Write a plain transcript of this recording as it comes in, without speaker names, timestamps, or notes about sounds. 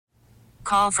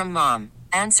call from mom.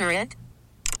 Answer it.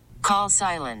 Call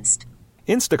silenced.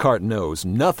 Instacart knows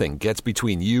nothing gets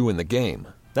between you and the game.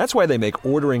 That's why they make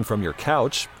ordering from your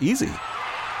couch easy.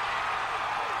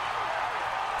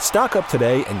 Stock up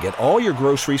today and get all your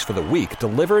groceries for the week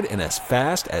delivered in as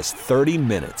fast as 30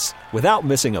 minutes without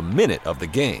missing a minute of the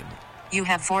game. You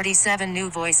have 47 new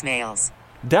voicemails.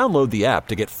 Download the app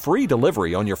to get free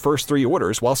delivery on your first 3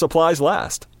 orders while supplies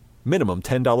last. Minimum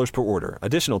 $10 per order.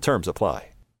 Additional terms apply.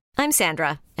 I'm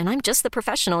Sandra, and I'm just the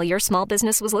professional your small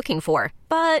business was looking for.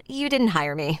 But you didn't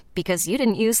hire me because you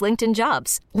didn't use LinkedIn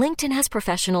Jobs. LinkedIn has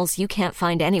professionals you can't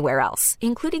find anywhere else,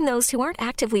 including those who aren't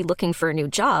actively looking for a new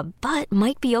job, but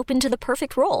might be open to the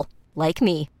perfect role, like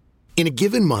me. In a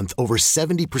given month, over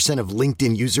 70% of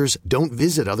LinkedIn users don't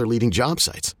visit other leading job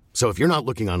sites. So if you're not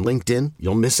looking on LinkedIn,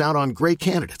 you'll miss out on great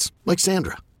candidates like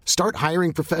Sandra. Start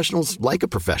hiring professionals like a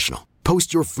professional.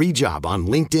 Post your free job on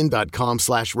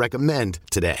linkedin.com/recommend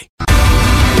today.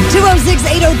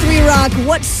 206-803-ROCK.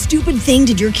 What stupid thing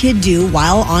did your kid do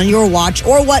while on your watch?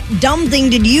 Or what dumb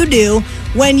thing did you do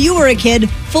when you were a kid?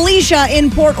 Felicia in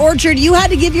Port Orchard, you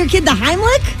had to give your kid the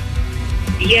Heimlich?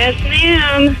 Yes,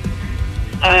 ma'am.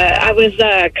 I was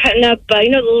cutting up, the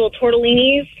little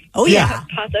tortellinis? Oh, yeah.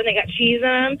 Pasta, and they got cheese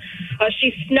on them. I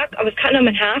was cutting them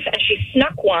in half, and she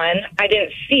snuck one. I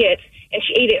didn't see it, and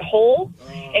she ate it whole,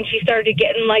 and she started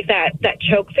getting like that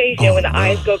choke face, when the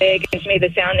eyes go big, and she made the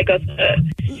sound that goes,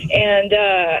 and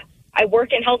I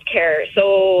work in healthcare,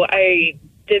 so I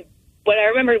did what I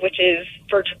remembered, which is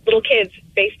for little kids,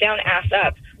 face down, ass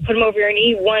up, put them over your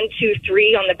knee, 1, 2,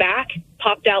 3 on the back,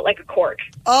 popped out like a cork.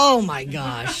 Oh, my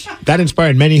gosh. That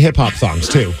inspired many hip-hop songs,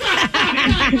 too.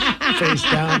 Face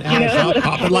down, ass up,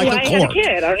 popping like a cork. I had a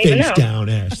kid. I don't even know. Face down,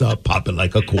 ass up, popping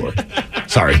like a cork.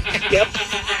 Sorry. Yep.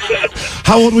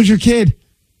 How old was your kid?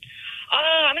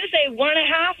 I'm going to say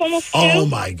 1.5, almost 2. Oh,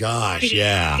 my gosh,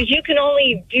 yeah. Because you can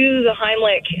only do the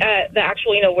Heimlich at the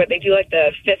actual, where they do like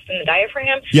the fist and the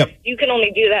diaphragm. Yep. You can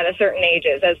only do that at certain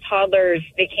ages. As toddlers,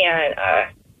 they can't,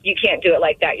 you can't do it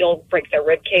like that. You'll break their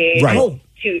rib cage. Right.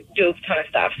 To do a ton of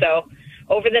stuff. So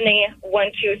over the knee,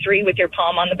 1, 2, 3 with your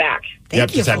palm on the back. Yep,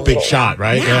 just that big shot,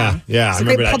 right? Yeah. It's a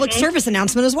great public service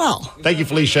announcement as well. Thank you,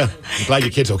 Felicia. I'm glad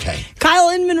your kid's okay. Kyle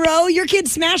in Monroe, your kid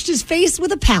smashed his face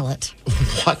with a pallet.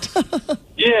 What?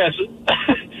 Yes.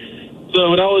 So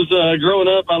when I was growing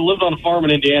up, I lived on a farm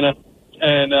in Indiana,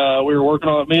 and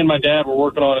me and my dad were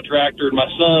working on a tractor, and my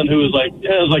son, who was like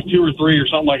 2 or 3 or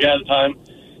something like that at the time,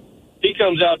 he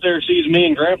comes out there, sees me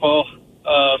and Grandpa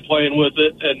playing with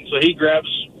it, and so he grabs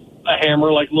a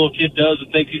hammer like a little kid does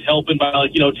and thinks he's helping by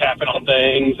tapping on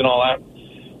things and all that.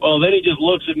 Well, then he just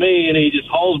looks at me and he just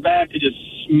hauls back and just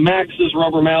smacks this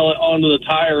rubber mallet onto the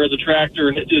tire of the tractor,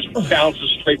 and it just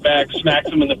bounces straight back, smacks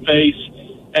him in the face,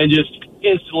 and just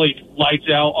instantly lights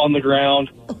out on the ground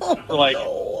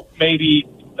for maybe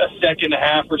a second and a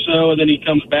half or so, and then he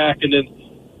comes back and then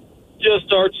just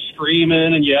starts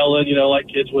screaming and yelling, like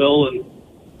kids will, and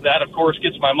that, of course,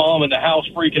 gets my mom in the house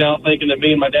freaking out, thinking that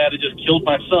me and my dad had just killed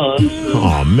my son.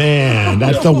 Oh, man,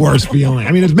 that's the worst feeling.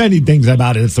 I mean, there's many things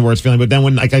about it. It's the worst feeling. But then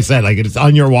when, like I said, it's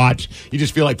on your watch, you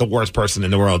just feel like the worst person in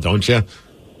the world, don't you?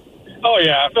 Oh,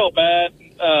 yeah, I felt bad.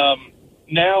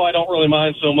 Now I don't really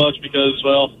mind so much because,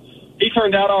 he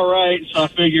turned out all right, so I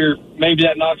figure maybe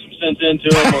that knocked some sense into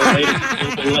him or made him a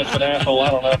little bit less of an asshole. I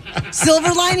don't know.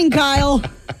 Silver lining, Kyle.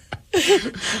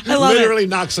 I love Literally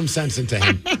knocked some sense into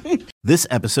him. This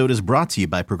episode is brought to you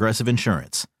by Progressive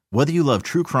Insurance. Whether you love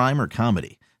true crime or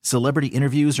comedy, celebrity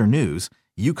interviews or news,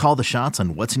 you call the shots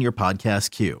on what's in your podcast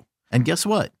queue. And guess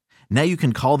what? Now you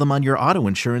can call them on your auto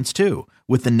insurance too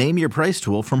with the Name Your Price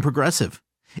tool from Progressive.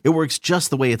 It works just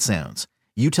the way it sounds.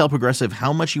 You tell Progressive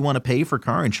how much you want to pay for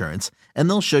car insurance, and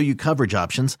they'll show you coverage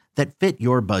options that fit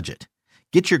your budget.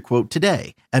 Get your quote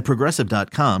today at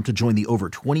Progressive.com to join the over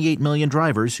 28 million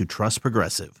drivers who trust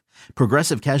Progressive.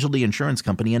 Progressive Casualty Insurance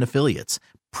Company and Affiliates.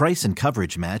 Price and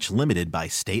coverage match limited by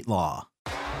state law.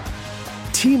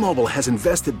 T-Mobile has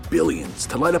invested billions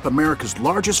to light up America's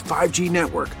largest 5G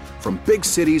network, from big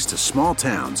cities to small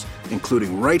towns,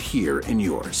 including right here in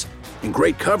yours. And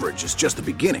great coverage is just the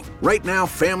beginning. Right now,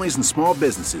 families and small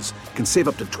businesses can save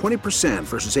up to 20%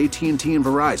 versus AT&T and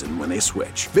Verizon when they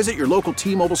switch. Visit your local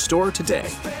T-Mobile store today.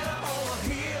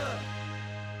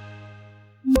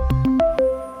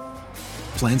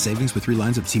 Plan savings with 3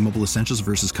 lines of T-Mobile Essentials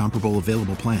versus comparable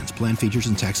available plans. Plan features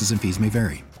and taxes and fees may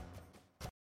vary.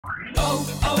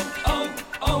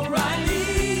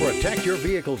 O'Reilly. For a Protect your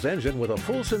vehicle's engine with a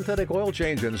full synthetic oil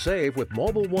change and save with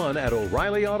Mobil 1 at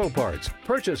O'Reilly Auto Parts.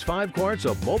 Purchase 5 quarts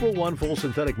of Mobil 1 full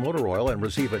synthetic motor oil and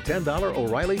receive a $10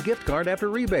 O'Reilly gift card after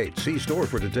rebate. See store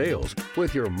for details.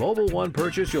 With your Mobil 1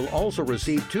 purchase, you'll also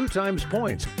receive 2 times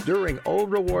points during O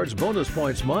Rewards Bonus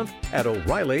Points Month at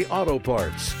O'Reilly Auto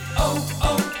Parts.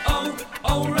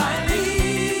 O'Reilly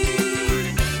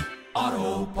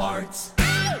Auto Parts.